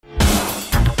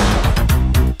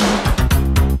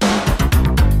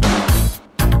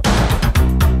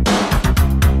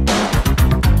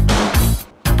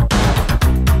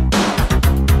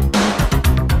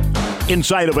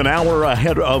Inside of an hour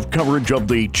ahead of coverage of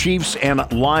the Chiefs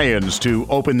and Lions to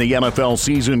open the NFL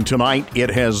season tonight, it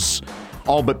has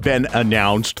all but been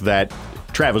announced that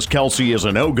Travis Kelce is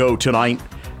a no-go tonight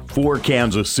for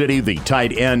Kansas City. The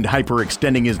tight end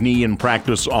hyperextending his knee in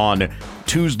practice on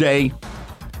Tuesday.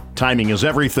 Timing is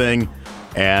everything,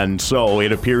 and so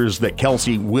it appears that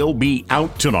Kelce will be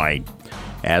out tonight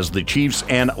as the Chiefs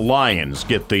and Lions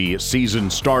get the season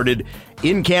started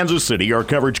in Kansas City. Our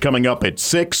coverage coming up at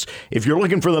 6. If you're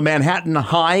looking for the Manhattan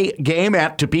High game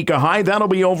at Topeka High, that'll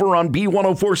be over on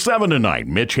B1047 tonight.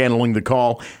 Mitch handling the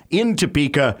call in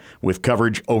Topeka with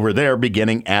coverage over there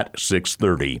beginning at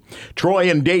 6:30. Troy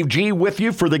and Dave G with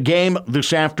you for the game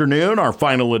this afternoon, our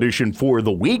final edition for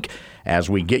the week, as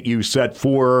we get you set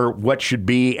for what should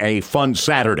be a fun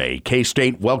Saturday.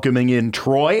 K-State welcoming in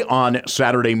Troy on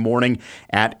Saturday morning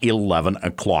at 11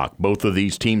 o'clock. Both of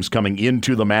these teams coming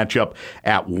into the matchup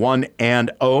at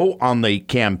 1-0 on the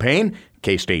campaign.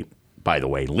 K-State, by the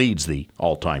way, leads the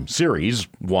all-time series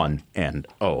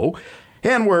 1-0.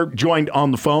 And we're joined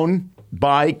on the phone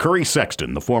by Curry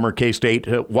Sexton, the former K-State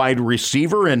wide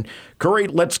receiver. And Curry,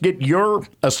 let's get your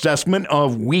assessment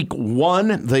of week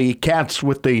one, the Cats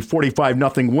with the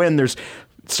 45-0 win. There's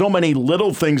so many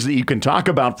little things that you can talk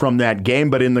about from that game,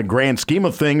 but in the grand scheme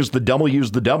of things, the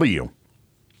W's the W.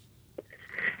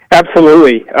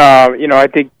 Absolutely. I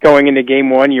think going into game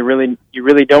one, you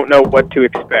really don't know what to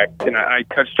expect. And I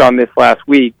touched on this last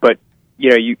week, but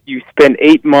you spend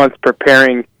 8 months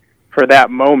preparing for that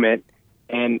moment.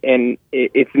 And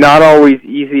it's not always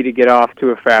easy to get off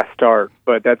to a fast start,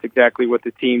 but that's exactly what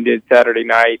the team did Saturday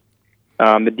night.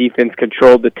 The defense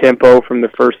controlled the tempo from the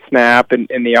first snap, and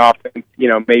the offense,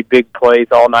 made big plays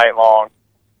all night long.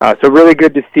 So really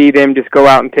good to see them just go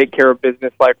out and take care of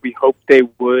business like we hoped they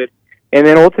would. And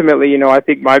then ultimately, I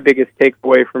think my biggest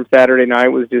takeaway from Saturday night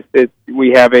was just that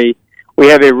we have a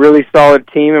really solid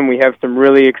team, and we have some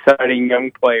really exciting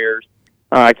young players.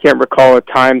 I can't recall a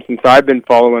time since I've been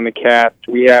following the Cats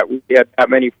we had that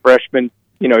many freshmen,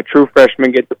 true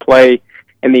freshmen get to play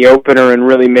in the opener and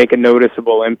really make a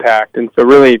noticeable impact. And so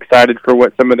really excited for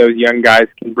what some of those young guys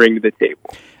can bring to the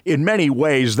table. In many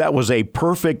ways, that was a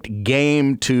perfect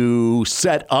game to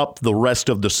set up the rest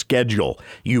of the schedule.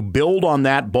 You build on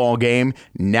that ball game.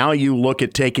 Now you look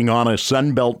at taking on a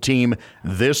Sun Belt team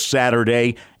this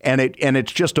Saturday, and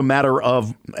it's just a matter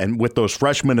of, and with those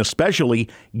freshmen especially,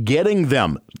 getting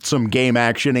them some game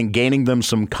action and gaining them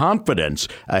some confidence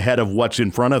ahead of what's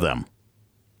in front of them.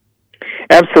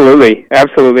 Absolutely. I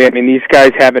mean, these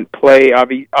guys haven't played,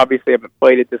 obviously haven't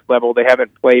played at this level. They haven't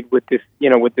played with this,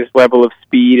 with this level of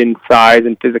speed and size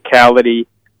and physicality.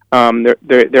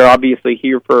 They're obviously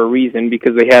here for a reason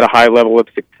because they had a high level of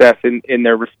success in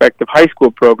their respective high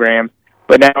school programs,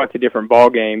 but now it's a different ball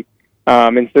game.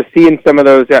 And so seeing some of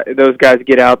those guys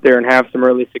get out there and have some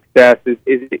early success is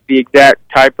the exact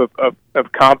type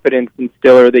of confidence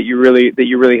instiller that you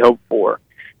really hope for.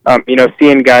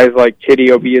 Seeing guys like Chidi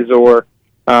Obiazor,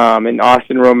 and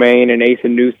Austin Romaine and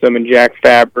Asen Newsome and Jack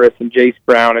Fabris and Jace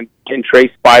Brown and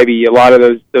Trey Spivey, a lot of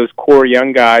those core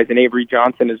young guys, and Avery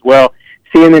Johnson as well,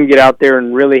 seeing them get out there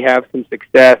and really have some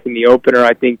success in the opener,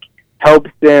 I think helps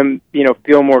them,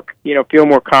 feel more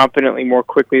confidently, more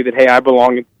quickly that, hey, I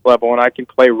belong at this level and I can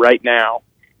play right now.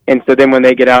 And so then when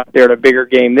they get out there at a bigger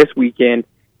game this weekend,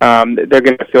 they're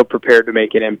going to feel prepared to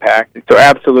make an impact. And so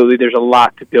absolutely, there's a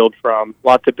lot to build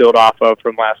off of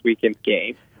from last weekend's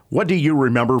game. What do you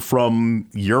remember from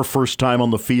your first time on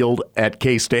the field at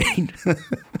K-State?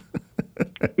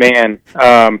 Man,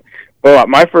 well,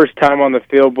 my first time on the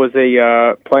field was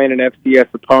playing an FCS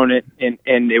opponent, and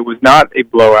it was not a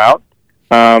blowout.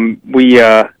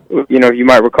 You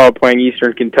might recall playing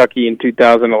Eastern Kentucky in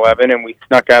 2011, and we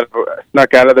snuck out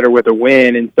of there with a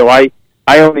win. And so I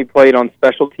only played on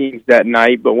special teams that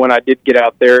night, but when I did get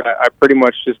out there, I pretty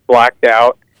much just blacked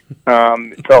out.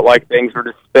 It felt like things were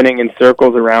just spinning in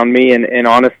circles around me, and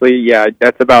honestly, yeah,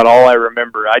 that's about all I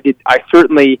remember. I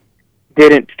certainly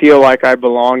didn't feel like I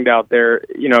belonged out there,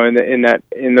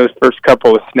 in those first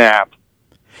couple of snaps.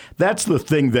 That's the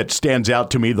thing that stands out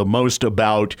to me the most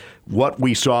about what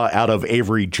we saw out of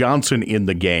Avery Johnson in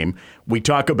the game. We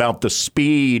talk about the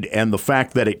speed and the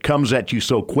fact that it comes at you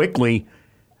so quickly.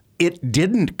 It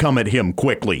didn't come at him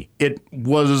quickly. It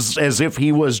was as if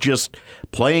he was just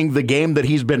playing the game that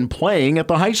he's been playing at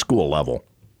the high school level.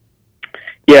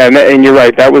 Yeah, and you're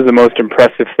right. That was the most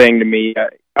impressive thing to me.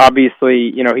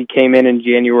 Obviously, he came in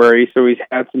January, so he's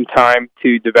had some time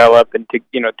to develop and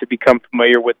to become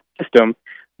familiar with the system.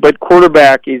 But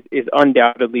quarterback is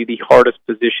undoubtedly the hardest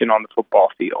position on the football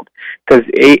field because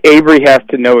Avery has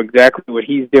to know exactly what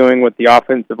he's doing, what the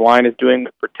offensive line is doing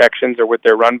with protections or with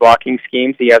their run blocking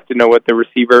schemes. He has to know what the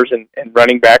receivers and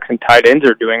running backs and tight ends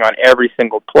are doing on every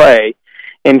single play.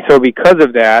 And so because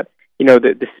of that,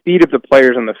 the speed of the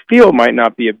players on the field might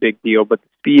not be a big deal, but the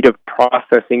speed of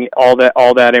processing all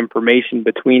that information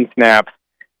between snaps,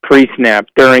 pre-snap,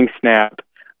 during snap,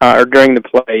 or during the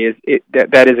play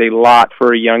that is a lot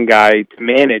for a young guy to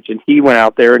manage. And he went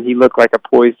out there and he looked like a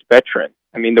poised veteran.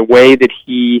 I mean, the way that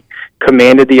he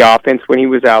commanded the offense when he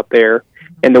was out there,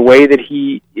 and the way that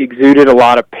he exuded a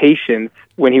lot of patience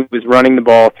when he was running the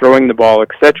ball, throwing the ball,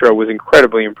 etc., was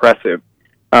incredibly impressive.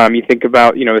 You think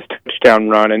about his touchdown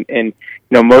run, and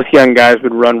most young guys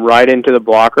would run right into the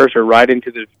blockers or right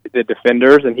into the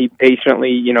defenders, and he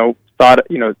patiently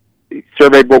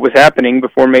surveyed what was happening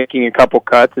before making a couple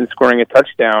cuts and scoring a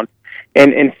touchdown.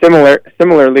 And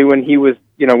similarly, when he was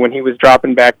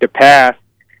dropping back to pass,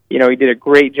 he did a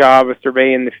great job of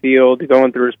surveying the field,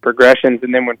 going through his progressions,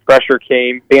 and then when pressure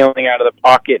came, bailing out of the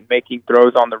pocket and making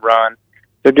throws on the run.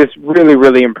 So just really,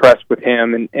 really impressed with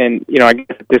him. And I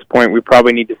guess at this point we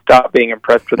probably need to stop being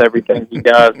impressed with everything he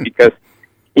does because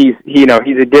he's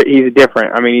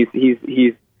different. I mean,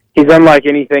 he's unlike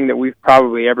anything that we've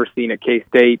probably ever seen at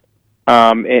K-State.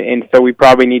 And so we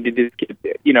probably need to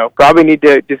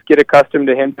just get accustomed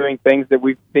to him doing things that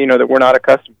that we're not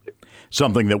accustomed to.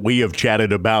 Something that we have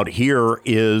chatted about here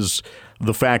is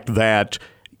the fact that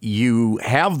you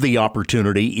have the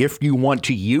opportunity, if you want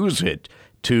to use it,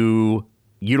 to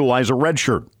utilize a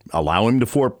redshirt, allow him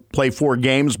to play 4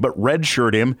 games, but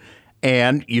redshirt him,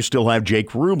 and you still have Jake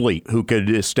Rubley who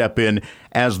could step in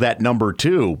as that number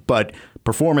 2. But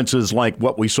performances like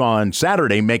what we saw on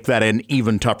Saturday make that an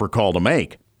even tougher call to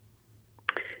make.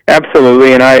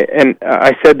 Absolutely, and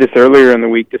I said this earlier in the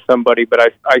week to somebody, but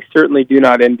I certainly do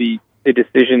not envy the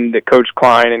decision that Coach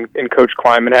Klein and Coach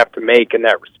Kleiman have to make in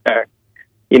that respect.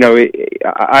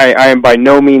 I am by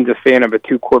no means a fan of a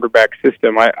 2-quarterback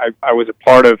system. I was a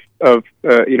part of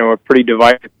a pretty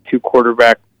divisive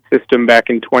 2-quarterback system back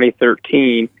in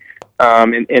 2013,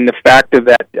 and the fact of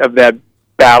that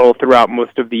battle throughout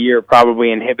most of the year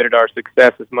probably inhibited our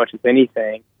success as much as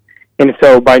anything. And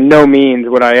so by no means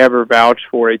would I ever vouch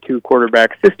for a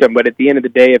 2-quarterback system, but at the end of the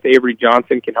day, if Avery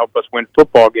Johnson can help us win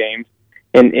football games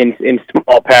in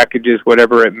small packages,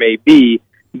 whatever it may be,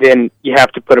 then you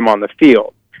have to put him on the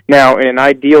field. Now, in an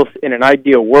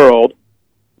ideal world,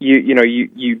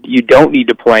 you don't need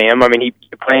to play him. I mean, you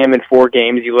play him in 4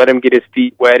 games, you let him get his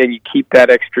feet wet, and you keep that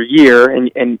extra year.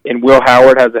 And Will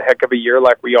Howard has a heck of a year,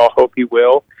 like we all hope he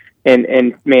will,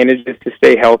 and manages to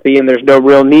stay healthy. And there's no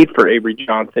real need for Avery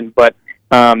Johnson, but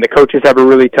the coaches have a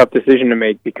really tough decision to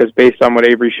make because based on what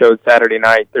Avery showed Saturday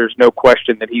night, there's no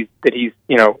question that he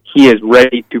is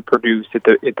ready to produce at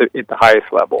the highest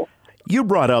level. You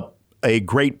brought up a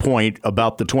great point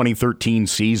about the 2013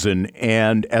 season,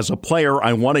 and as a player,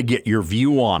 I want to get your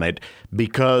view on it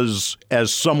because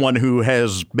as someone who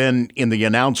has been in the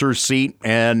announcer's seat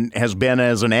and has been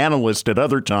as an analyst at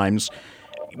other times,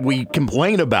 we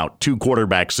complain about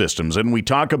 2-quarterback systems, and we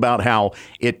talk about how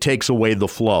it takes away the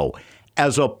flow.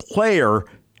 As a player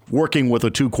working with a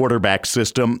 2-quarterback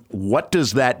system, what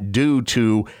does that do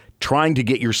to trying to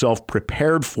get yourself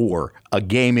prepared for a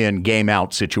game-in,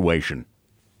 game-out situation?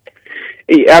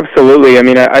 Absolutely. I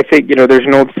mean, I think, there's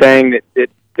an old saying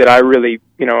that I really,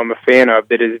 I'm a fan of,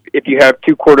 that is, if you have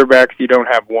 2 quarterbacks, you don't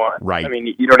have one. Right. I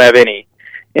mean, you don't have any.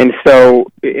 And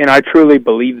so, and I truly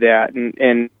believe that.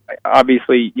 And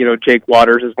obviously, Jake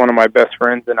Waters is one of my best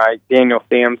friends, and Daniel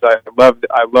Sams, I love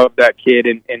that kid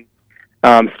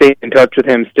and stay in touch with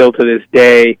him still to this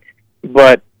day.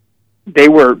 But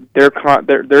their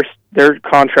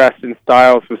contrast in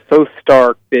styles was so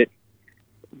stark that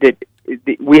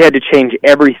we had to change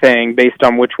everything based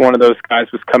on which one of those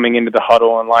guys was coming into the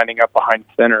huddle and lining up behind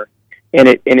center. And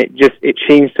it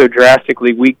changed so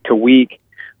drastically week to week.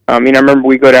 I mean, I remember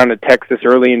we go down to Texas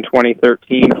early in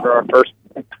 2013 for our first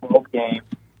 12 game,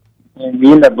 and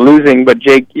we ended up losing. But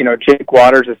Jake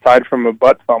Waters, aside from a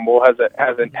butt fumble, has a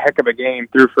heck of a game,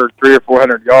 threw for 300 or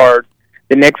 400 yards.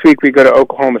 The next week we go to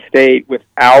Oklahoma State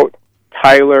without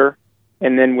Tyler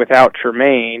and then without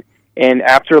Tremaine. And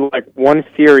after one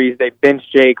series, they bench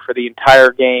Jake for the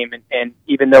entire game. And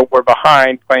even though we're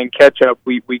behind playing catch up,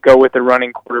 we go with the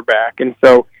running quarterback. And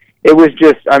so it was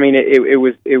just, I mean,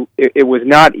 it was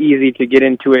not easy to get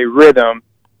into a rhythm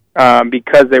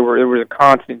because there was a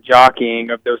constant jockeying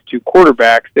of those 2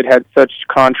 quarterbacks that had such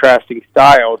contrasting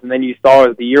styles. And then you saw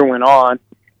as the year went on,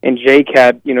 and Jake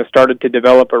had started to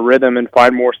develop a rhythm and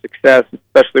find more success,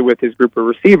 especially with his group of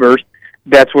receivers,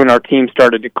 that's when our team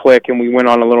started to click, and we went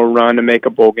on a little run to make a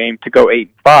bowl game to go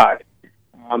 8-5.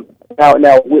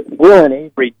 Now, Will and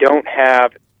Avery don't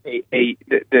have the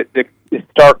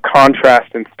stark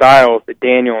contrast in styles that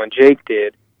Daniel and Jake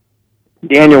did.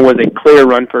 Daniel was a clear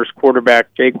run-first quarterback.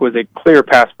 Jake was a clear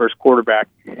pass-first quarterback.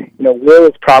 Will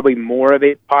is probably more of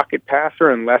a pocket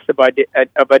passer and less of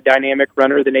a dynamic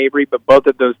runner than Avery, but both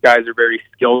of those guys are very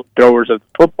skilled throwers of the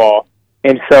football.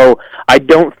 And so I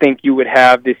don't think you would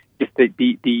have the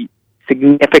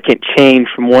significant change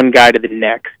from one guy to the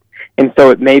next. And so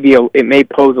it may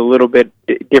pose a little bit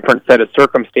different set of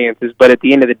circumstances, but at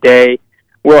the end of the day,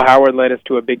 Will Howard led us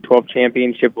to a Big 12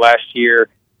 championship last year.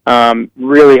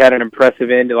 Really had an impressive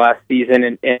end to last season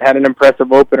and had an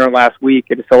impressive opener last week.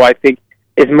 And so I think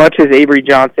as much as Avery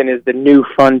Johnson is the new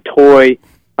fun toy,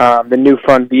 the new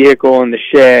fun vehicle in the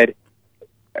shed,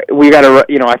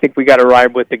 I think we got to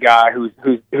ride with the guy who's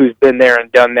been there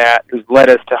and done that, who's led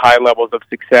us to high levels of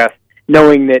success,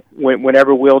 knowing that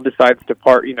whenever Will decides to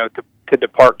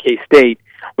depart K-State,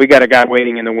 we got a guy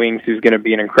waiting in the wings who's going to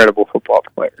be an incredible football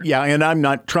player. Yeah, and I'm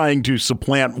not trying to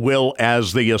supplant Will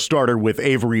as the starter with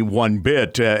Avery one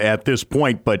bit at this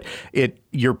point, but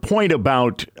your point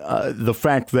about the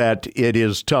fact that it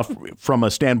is tough from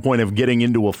a standpoint of getting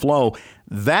into a flow,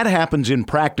 that happens in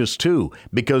practice too,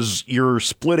 because you're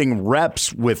splitting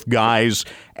reps with guys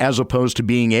as opposed to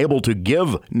being able to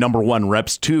give number one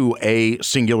reps to a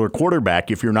singular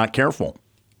quarterback if you're not careful.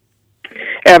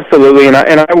 Absolutely, and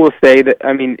I will say that,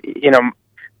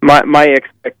 my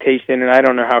expectation, and I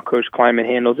don't know how Coach Kleiman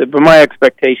handles it, but my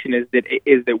expectation is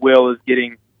that Will is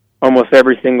getting almost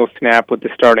every single snap with the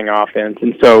starting offense,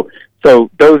 and so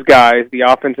those guys, the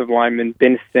offensive linemen,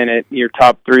 Ben Sinnott, your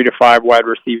top 3 to 5 wide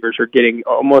receivers, are getting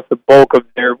almost the bulk of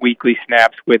their weekly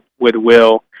snaps with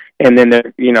Will, and then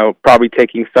they're probably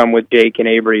taking some with Jake and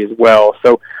Avery as well.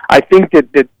 So I think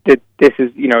that this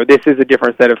is a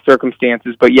different set of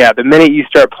circumstances. But yeah, the minute you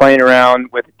start playing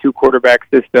around with a 2-quarterback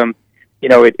system,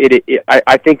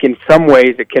 I think in some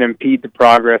ways it can impede the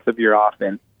progress of your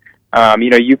offense.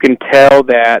 You can tell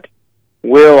that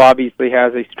Will obviously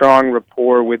has a strong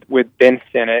rapport with Ben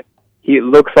Sinnott. It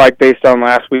looks like, based on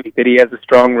last week, that he has a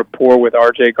strong rapport with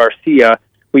R.J. Garcia.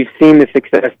 We've seen the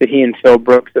success that he and Phil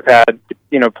Brooks have had,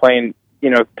 playing,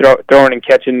 throwing and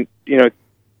catching,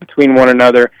 between one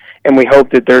another. And we hope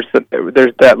that there's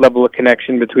that level of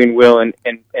connection between Will and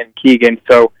Keegan.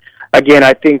 So again,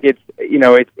 I think it's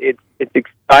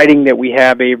exciting that we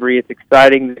have Avery. It's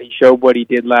exciting that he showed what he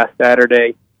did last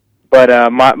Saturday.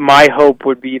 But my hope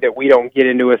would be that we don't get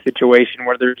into a situation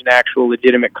where there's an actual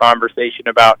legitimate conversation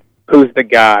about who's the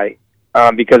guy,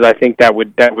 because I think that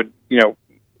would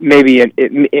maybe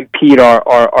impede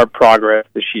our progress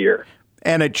this year.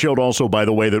 And it showed also, by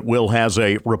the way, that Will has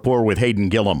a rapport with Hayden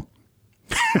Gillum.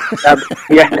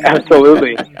 Yeah,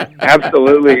 absolutely.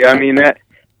 I mean,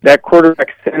 that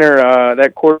quarterback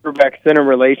center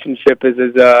relationship is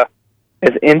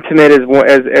as intimate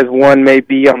as one may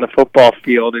be on the football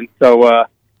field, and so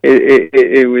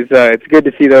it's good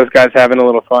to see those guys having a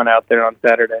little fun out there on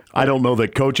Saturday. I don't know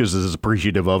that coaches is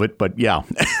appreciative of it, but yeah.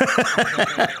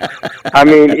 I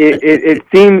mean, it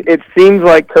seems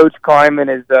like Coach Kleiman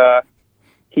is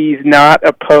he's not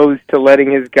opposed to letting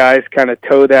his guys kind of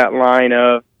toe that line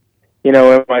of,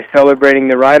 am I celebrating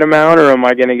the right amount or am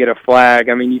I going to get a flag?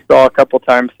 I mean, you saw a couple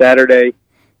times Saturday.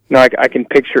 I can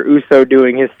picture Uso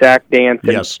doing his sack dance.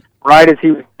 And yes. Right as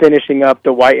he was finishing up,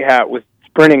 the white hat was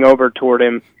sprinting over toward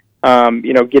him, probably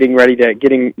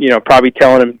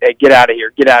telling him, hey, get out of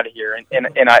here. And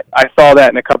I saw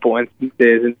that in a couple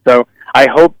instances. And so I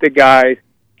hope the guys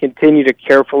continue to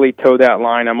carefully toe that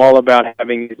line. I'm all about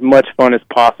having as much fun as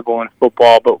possible in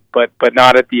football, but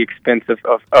not at the expense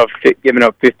of giving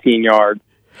up 15 yards.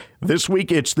 This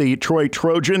week, it's the Troy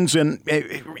Trojans, and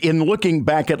in looking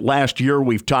back at last year,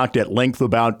 we've talked at length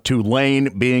about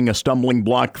Tulane being a stumbling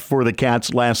block for the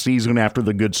Cats last season after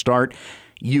the good start.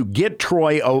 You get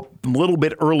Troy a little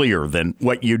bit earlier than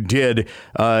what you did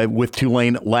with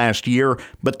Tulane last year,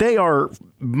 but they are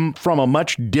from a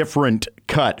much different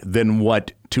cut than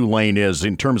what Tulane is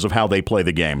in terms of how they play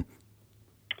the game.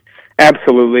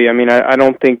 Absolutely. I mean, I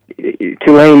don't think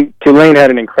Tulane had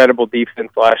an incredible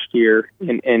defense last year,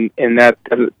 and that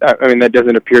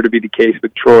doesn't appear to be the case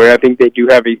with Troy. I think they do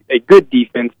have a good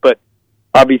defense, but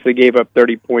obviously gave up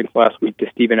 30 points last week to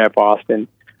Stephen F. Austin.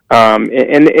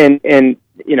 In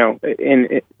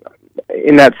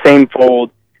that same fold,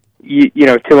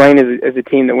 Tulane is a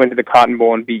team that went to the Cotton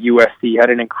Bowl and beat USC, had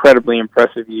an incredibly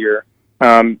impressive year.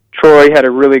 Troy had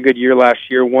a really good year last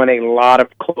year, won a lot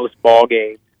of close ball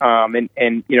games. and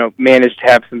managed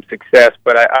to have some success.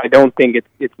 But I don't think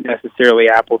it's necessarily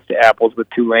apples to apples with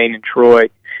Tulane and Troy.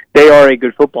 They are a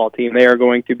good football team. They are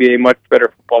going to be a much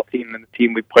better football team than the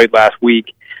team we played last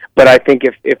week. But I think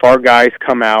if our guys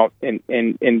come out and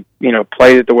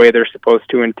play it the way they're supposed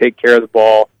to and take care of the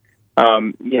ball,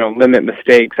 limit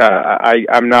mistakes,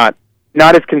 I'm not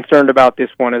as concerned about this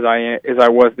one as I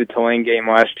was the Tulane game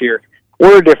last year.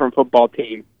 We're a different football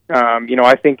team.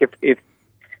 I think if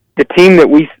the team that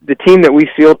we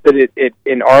fielded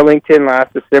in Arlington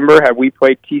last December,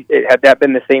 had that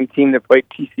been the same team that played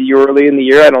TCU early in the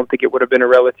year, I don't think it would have been a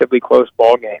relatively close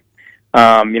ball game.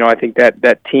 I think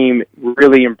that team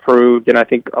really improved, and I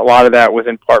think a lot of that was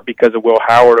in part because of Will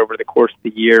Howard over the course of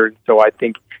the year. And so I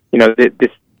think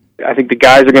I think the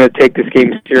guys are going to take this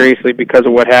game seriously because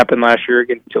of what happened last year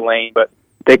against Tulane. But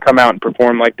if they come out and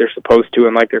perform like they're supposed to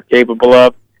and like they're capable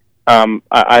of,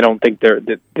 I don't think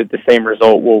that the same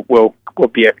result will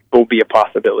be a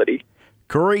possibility.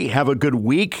 Curry, have a good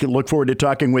week. Look forward to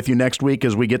talking with you next week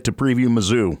as we get to preview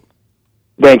Mizzou.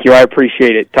 Thank you. I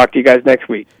appreciate it. Talk to you guys next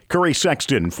week. Curry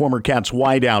Sexton, former Cats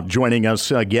wideout, joining us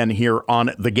again here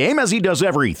on The Game, as he does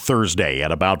every Thursday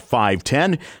at about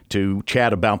 5:10 to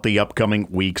chat about the upcoming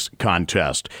week's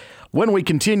contest. When we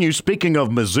continue, speaking of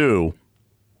Mizzou...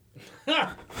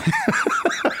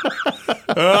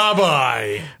 Oh,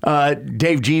 boy.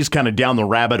 Dave G's kind of down the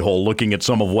rabbit hole looking at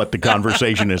some of what the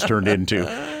conversation has turned into.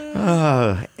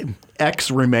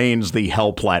 X remains the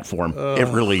hell platform. It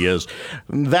really is.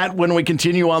 That when we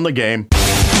continue on The Game.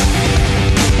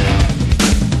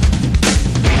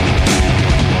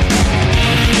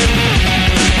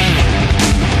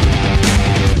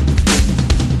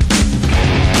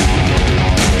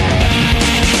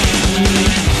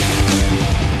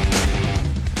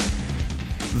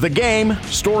 The Game,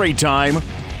 story time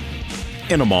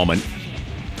in a moment.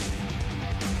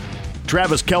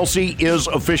 Travis Kelce is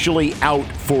officially out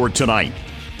for tonight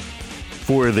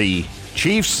for the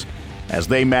Chiefs as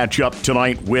they match up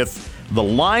tonight with the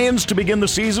Lions to begin the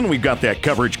season. We've got that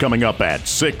coverage coming up at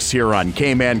 6 here on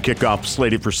K-Man. Kickoff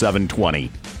slated for 7:20.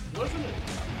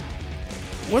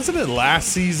 Wasn't it last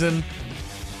season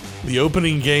the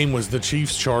opening game was the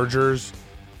Chiefs-Chargers,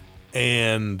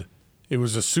 and it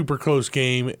was a super close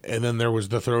game, and then there was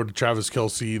the throw to Travis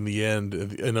Kelce in the end,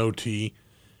 in OT,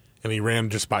 and he ran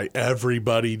just by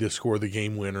everybody to score the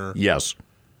game winner. Yes.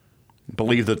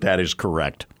 Believe that is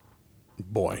correct.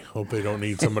 Boy, hope they don't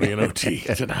need somebody in OT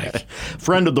tonight.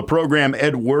 Friend of the program,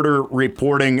 Ed Werder,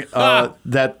 reporting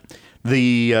that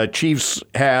the Chiefs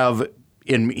have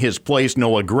in his place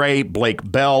Noah Gray,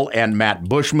 Blake Bell, and Matt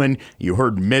Bushman. You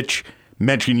heard Mitch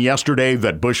mention yesterday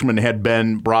that Bushman had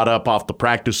been brought up off the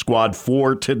practice squad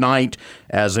for tonight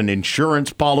as an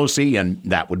insurance policy, and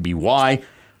that would be why.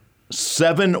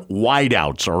 7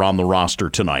 wideouts are on the roster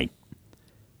tonight.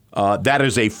 That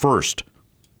is a first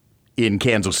in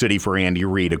Kansas City for Andy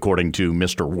Reid, according to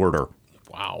Mr. Werder.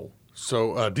 Wow.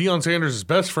 So Deion Sanders'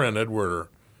 best friend, Ed Werder,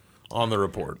 on the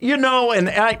report. And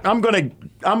I'm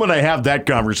gonna have that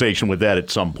conversation with Ed at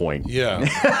some point. Yeah.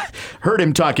 Heard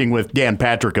him talking with Dan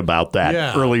Patrick about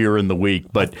that earlier in the week,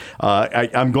 but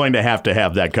I'm going to have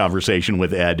that conversation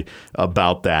with Ed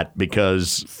about that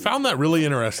because... Found that really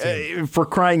interesting. For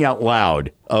crying out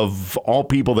loud, of all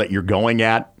people that you're going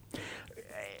at.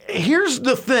 Here's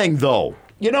the thing, though.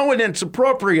 And it's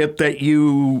appropriate that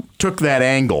you took that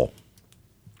angle,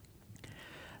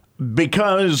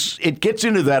 because it gets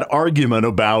into that argument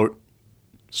about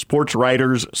sports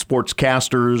writers,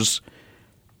 sportscasters,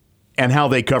 and how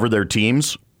they cover their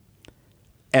teams,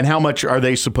 and how much are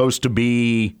they supposed to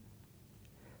be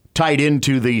tied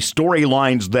into the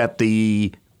storylines that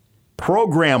the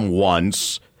program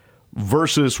wants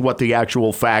versus what the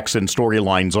actual facts and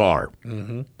storylines are.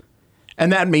 Mm-hmm.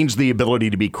 And that means the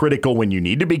ability to be critical when you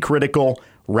need to be critical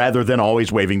rather than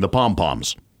always waving the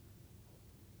pom-poms.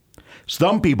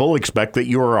 Some people expect that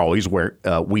you are always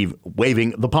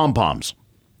waving the pom-poms.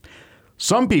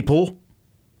 Some people,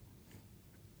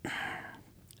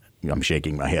 I'm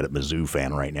shaking my head at Mizzou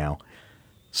fan right now.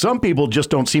 Some people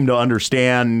just don't seem to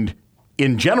understand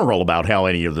in general about how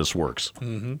any of this works.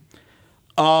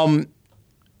 Mm-hmm.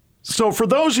 So for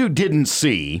those who didn't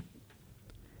see,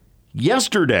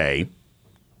 yesterday,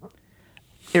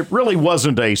 it really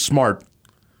wasn't a smart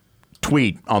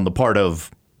tweet on the part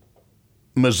of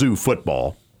Mizzou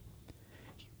football,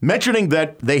 mentioning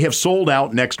that they have sold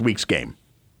out next week's game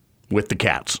with the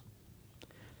Cats.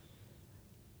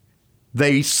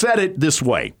 They said it this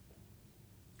way: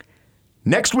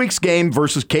 next week's game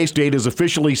versus K-State is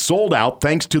officially sold out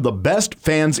thanks to the best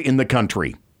fans in the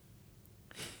country.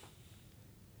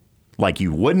 Like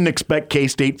you wouldn't expect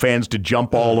K-State fans to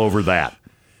jump all over that.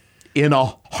 in a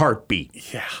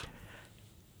heartbeat. Yeah.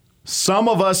 Some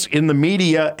of us in the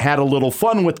media had a little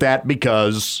fun with that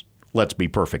because, let's be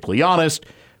perfectly honest,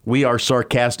 we are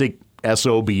sarcastic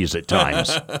SOBs at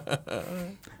times.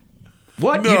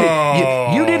 What?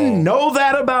 No. You didn't know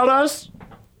that about us?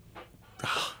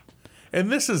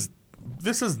 And this is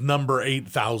number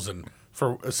 8,000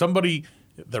 for somebody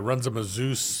that runs a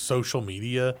Mizzou social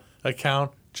media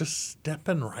account. Just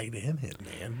stepping right in it,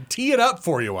 man. Tee it up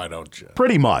for you, why don't you?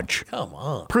 Pretty much. Come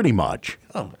on. Pretty much.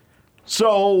 Come on.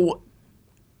 So,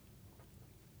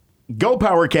 Go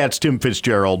Power Cats Tim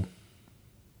Fitzgerald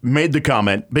made the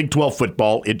comment, Big 12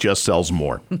 football, it just sells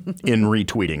more, in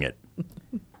retweeting it.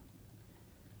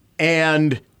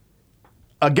 And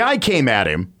a guy came at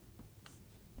him,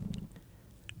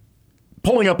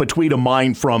 pulling up a tweet of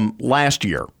mine from last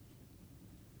year.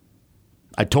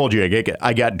 I told you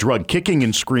I got drug kicking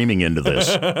and screaming into this.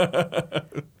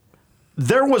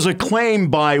 There was a claim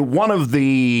by one of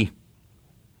the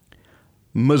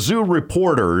Mizzou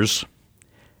reporters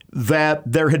that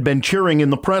there had been cheering in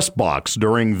the press box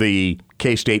during the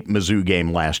K-State Mizzou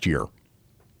game last year.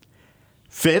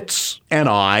 Fitz and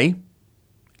I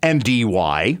and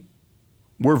DY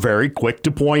were very quick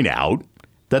to point out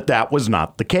that that was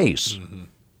not the case. Mm-hmm.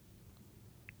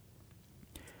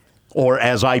 Or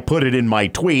as I put it in my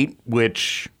tweet,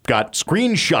 which got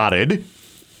screenshotted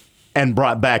and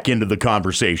brought back into the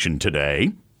conversation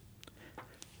today,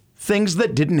 things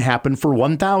that didn't happen for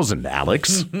 1,000,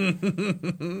 Alex.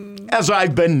 As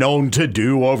I've been known to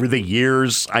do over the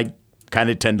years, I kind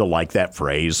of tend to like that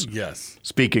phrase. Yes.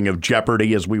 Speaking of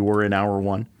Jeopardy, as we were in hour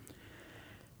one.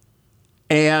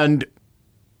 And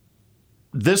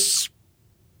this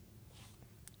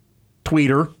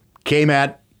tweeter came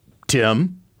at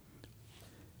Tim,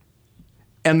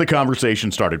 and the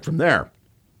conversation started from there.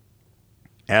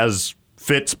 As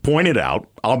Fitz pointed out,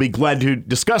 I'll be glad to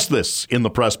discuss this in the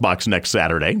press box next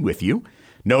Saturday with you.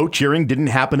 No, cheering didn't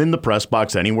happen in the press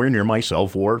box anywhere near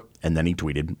myself and then he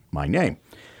tweeted my name.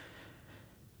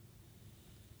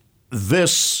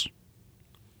 This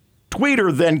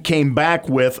tweeter then came back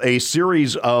with a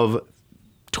series of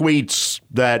tweets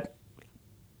that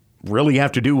really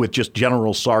have to do with just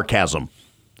general sarcasm.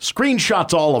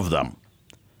 Screenshots, all of them.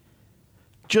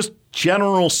 Just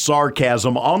general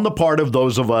sarcasm on the part of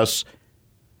those of us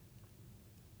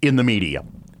in the media.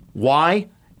 Why?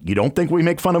 You don't think we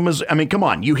make fun of Mizzou? I mean, come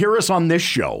on. You hear us on this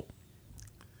show.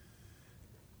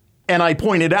 And I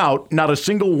pointed out, not a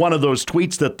single one of those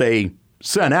tweets that they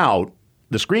sent out,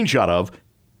 the screenshot of,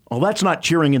 well, that's not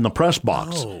cheering in the press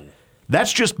box. No.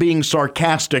 That's just being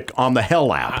sarcastic on the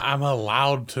Hell app. I'm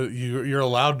allowed to, you're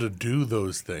allowed to do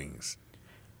those things.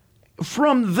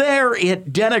 From there,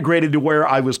 it denigrated to where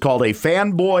I was called a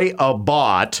fanboy, a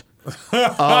bot.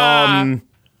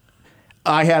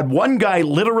 I had one guy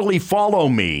literally follow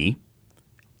me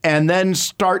and then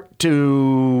start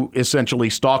to essentially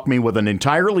stalk me with an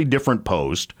entirely different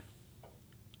post.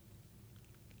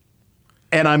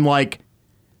 And I'm like,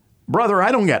 brother,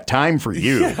 I don't got time for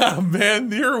you. Yeah,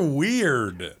 man, you're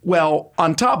weird. Well,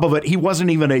 on top of it, he wasn't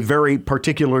even a very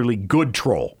particularly good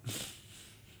troll.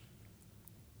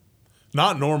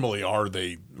 Not normally are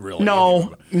they, really.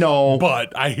 No.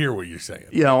 But I hear what you're saying.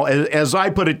 You know, as I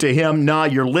put it to him, nah,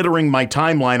 you're littering my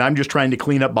timeline. I'm just trying to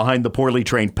clean up behind the poorly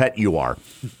trained pet you are.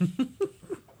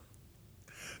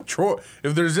 Troy,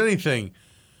 if there's anything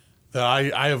that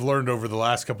I have learned over the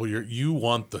last couple of years, you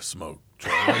want the smoke.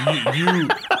 You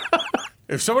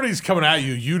if somebody's coming at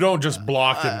you, you don't just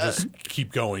block and just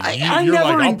keep going. I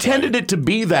never intended it to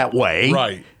be that way.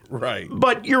 Right.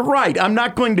 But you're right. I'm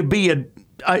not going to be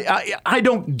I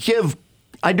don't give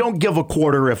a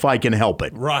quarter if I can help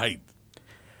it. Right.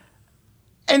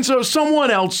 And so someone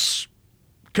else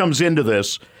comes into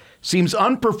this. Seems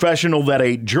unprofessional that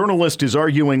a journalist is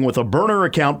arguing with a burner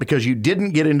account because you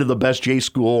didn't get into the best J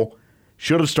school.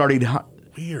 Should have started.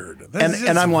 Weird.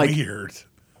 And I'm like, weird.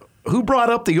 Who brought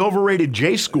up the overrated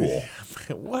J school?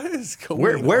 What is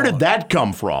going on? Where did that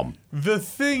come from? The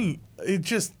thing, it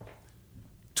just,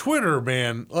 Twitter,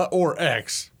 man, or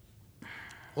X,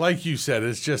 like you said,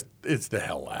 it's the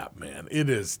Hell app, man.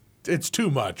 It's too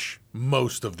much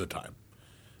most of the time.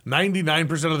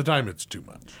 99% of the time, it's too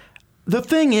much. The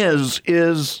thing is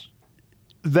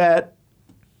that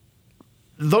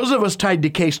those of us tied to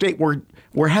K-State,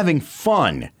 we're having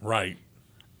fun. Right.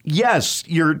 Yes,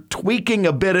 you're tweaking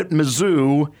a bit at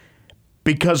Mizzou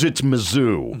because it's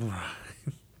Mizzou.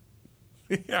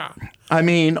 Right. Yeah. I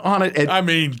mean,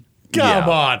 come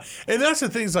on. And that's the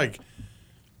thing is like,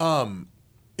 in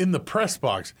the press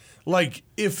box, like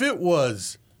if it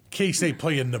was K-State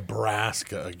playing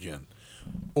Nebraska again,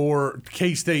 or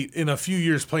K-State in a few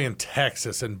years playing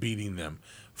Texas and beating them.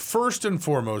 First and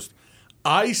foremost,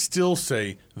 I still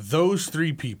say those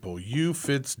three people, you,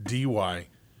 Fitz, DY,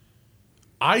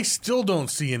 I still don't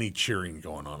see any cheering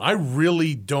going on. I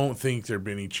really don't think there'd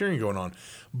be any cheering going on.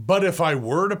 But if I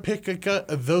were to pick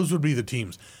those would be the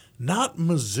teams. Not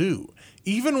Mizzou.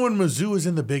 Even when Mizzou was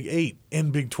in the Big 8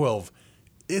 and Big 12,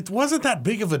 it wasn't that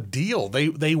big of a deal.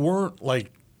 They weren't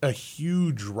like a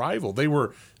huge rival. They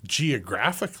were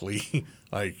geographically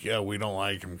like, yeah, we don't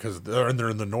like them because they're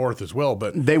in the north as well.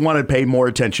 But they want to pay more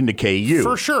attention to KU.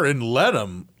 For sure, and let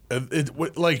them.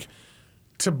 Like,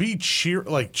 to be cheering,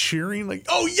 like,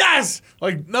 oh, yes!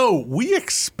 Like, no, we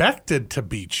expected to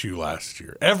beat you last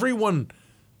year. Everyone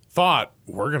thought,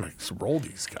 we're going to roll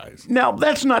these guys. Now,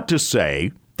 that's not to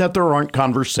say that there aren't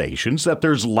conversations, that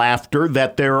there's laughter,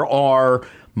 that there are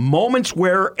moments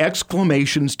where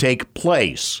exclamations take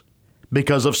place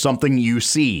because of something you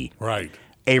see. Right.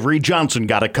 Avery Johnson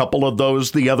got a couple of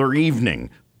those the other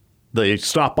evening. The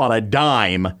stop on a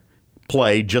dime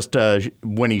play just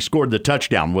when he scored the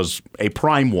touchdown was a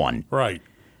prime one. Right.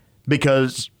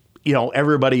 Because,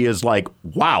 everybody is like,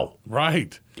 wow.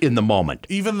 Right. In the moment.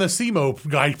 Even the SEMO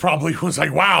guy probably was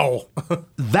like, wow.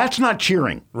 That's not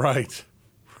cheering. Right.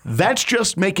 That's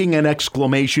just making an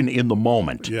exclamation in the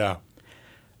moment. Yeah.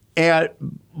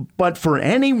 But for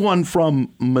anyone from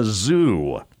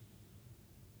Mizzou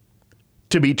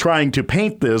to be trying to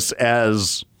paint this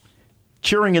as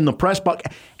cheering in the press box,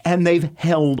 and they've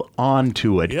held on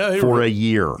to it for a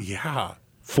year. Yeah.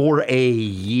 For a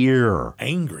year.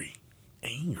 Angry.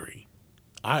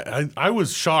 I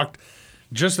was shocked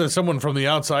just as someone from the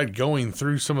outside going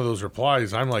through some of those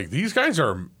replies. I'm like, these guys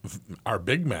are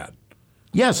big mad.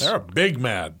 Yes. They're big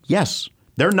mad. Yes.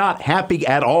 They're not happy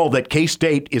at all that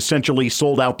K-State essentially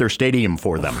sold out their stadium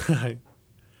for them.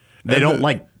 They don't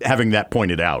like having that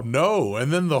pointed out. No.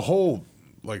 And then the whole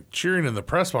cheering in the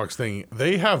press box thing,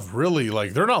 they have really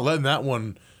they're not letting that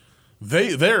one.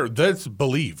 That's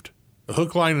believed,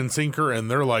 hook, line, and sinker, and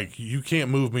they're like, you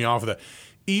can't move me off of that.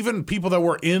 Even people that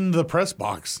were in the press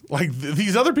box,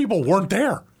 these other people weren't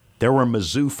there. There were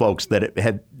Mizzou folks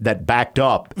that backed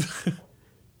up.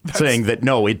 Saying that,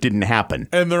 no, it didn't happen.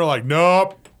 And they're like,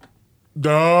 nope.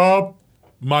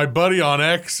 My buddy on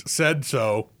X said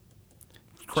so.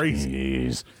 Crazy.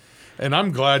 Jeez. And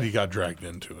I'm glad you got dragged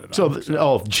into it.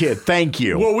 Thank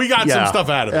you. Well, we got some stuff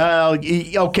out of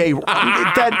it. Okay.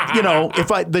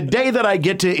 The day that I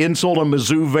get to insult a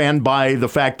Mizzou fan by the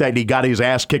fact that he got his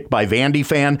ass kicked by Vandy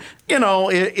fan,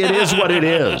 it is what it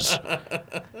is.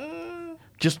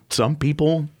 Just some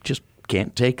people just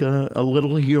can't take a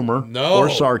little humor or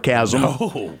sarcasm.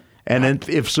 No. And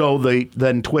if so,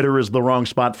 then Twitter is the wrong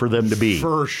spot for them to be.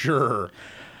 For sure.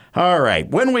 All right.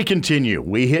 When we continue,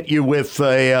 we hit you with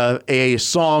a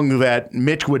song that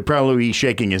Mitch would probably be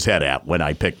shaking his head at when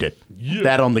I picked it. Yeah.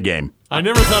 That on the game. I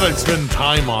never thought I'd spend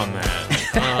time on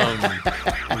that.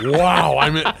 Wow.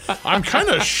 I'm kind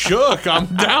of shook. I'm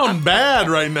down bad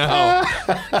right now.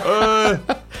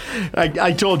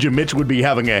 I told you Mitch would be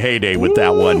having a heyday with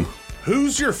that one.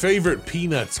 Who's your favorite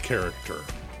Peanuts character?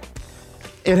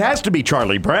 It has to be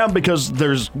Charlie Brown because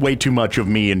there's way too much of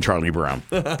me in Charlie Brown.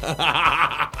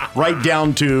 Right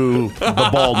down to the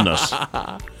baldness.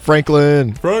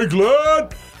 Franklin.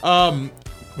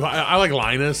 I like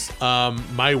Linus.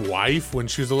 My wife, when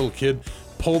she was a little kid,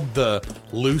 pulled the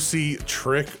Lucy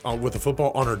trick with a football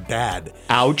on her dad.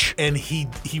 Ouch. And he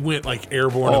went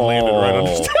airborne and landed right on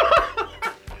his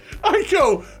I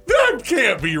go, that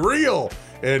can't be real.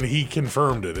 And he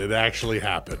confirmed it. It actually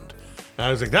happened. And I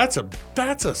was like, that's a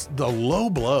low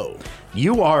blow.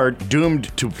 You are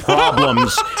doomed to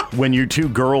problems when your two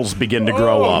girls begin to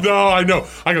grow up. No, I know.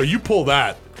 I go, you pull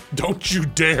that. Don't you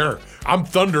dare. I'm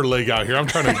Thunder Leg out here. I'm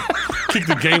trying to kick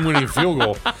the game-winning field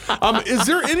goal. Is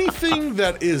there anything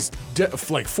that is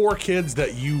for kids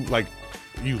that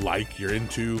you're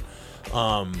into?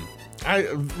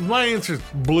 My answer is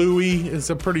Bluey. It's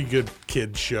a pretty good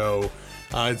kid show.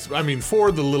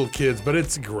 For the little kids, but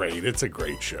it's great. It's a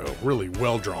great show. Really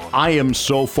well drawn. I am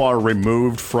so far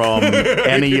removed from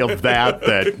any of that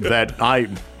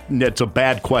it's a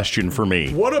bad question for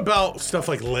me. What about stuff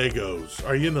like Legos?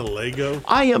 Are you into Lego?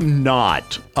 I am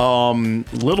not.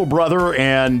 Little brother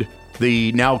and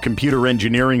the now computer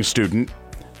engineering student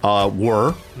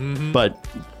were, but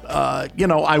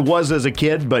I was as a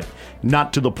kid, but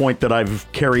not to the point that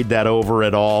I've carried that over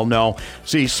at all. No.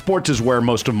 See, sports is where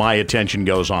most of my attention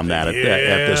goes on that at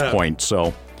this point.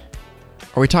 So,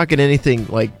 are we talking anything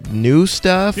new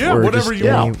stuff? Yeah, or whatever just you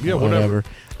want. Yeah, whatever.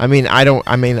 I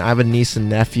have a niece and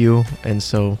nephew, and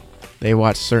so they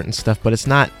watch certain stuff, but it's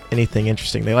not anything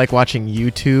interesting. They like watching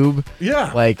YouTube.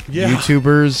 Yeah.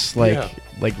 YouTubers, Yeah.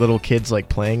 like little kids like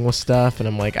playing with stuff, and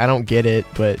I'm like, I don't get it,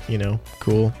 but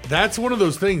cool. That's one of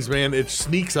those things, man. It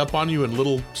sneaks up on you in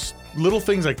little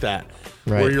things like that,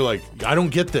 Right. where you're like, I don't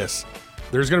get this.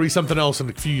 There's going to be something else in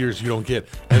a few years you don't get.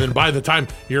 And then by the time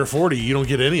you're 40, you don't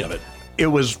get any of it. It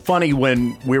was funny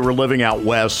when we were living out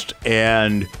west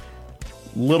and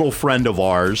little friend of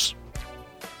ours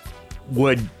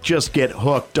would just get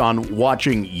hooked on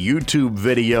watching YouTube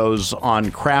videos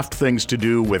on craft things to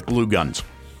do with glue guns.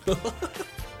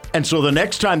 And so the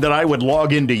next time that I would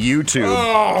log into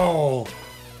YouTube,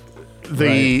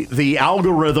 the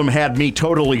algorithm had me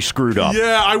totally screwed up.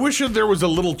 Yeah, I wish there was a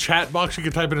little chat box you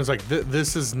could type in. It's like,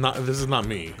 this is not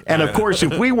me. And of course,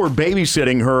 if we were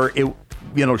babysitting her,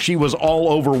 she was all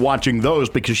over watching those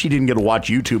because she didn't get to watch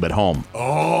YouTube at home.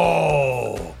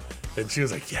 Oh. And she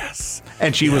was like, yes.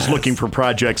 And she was looking for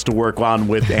projects to work on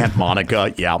with Aunt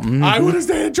Monica. Yeah. Mm-hmm. I want to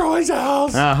stay at Joy's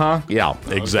house. Uh-huh. Yeah,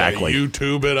 exactly. Okay,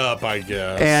 YouTube it up, I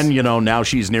guess. And, now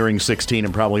she's nearing 16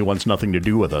 and probably wants nothing to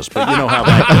do with us. But you know how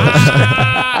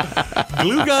that goes.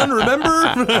 Glue gun, remember?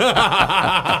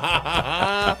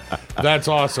 That's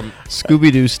awesome.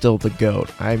 Scooby-Doo's still the GOAT.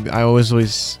 I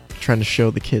always trying to show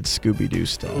the kids Scooby-Doo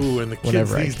stuff. Ooh, and the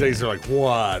kids these days are like,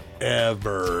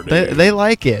 whatever. They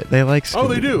like it. They like Scooby-Doo. Oh,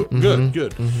 they do. Mm-hmm.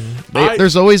 Good. Mm-hmm.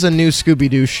 There's always a new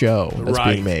Scooby-Doo show that's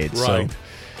being made. Right. So.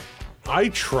 I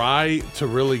try to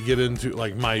really get into,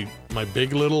 like, my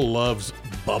big little loves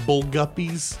Bubble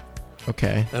Guppies.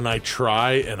 Okay. And I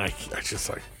try, and I just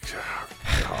like, oh,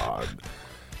 God.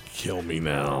 Kill me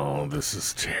now. This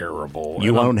is terrible.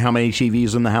 You own how many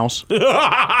TVs in the house?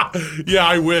 Yeah,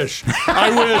 I wish.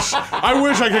 I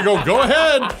wish I could go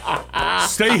ahead.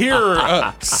 Stay here.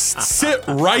 Sit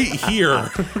right here.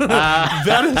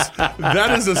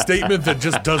 That is a statement that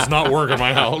just does not work in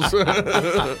my house.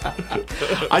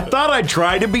 I thought I'd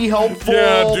try to be helpful,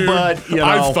 yeah, dude, but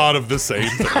I've thought of the same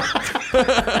thing.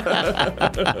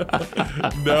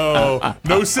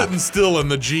 No sitting still in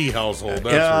the G household.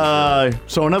 That's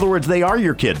so in other words, they are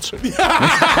your kids.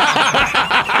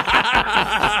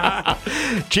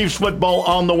 Chiefs football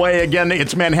on the way again.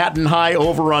 It's Manhattan High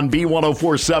over on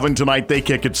B1047 tonight. They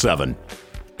kick at 7.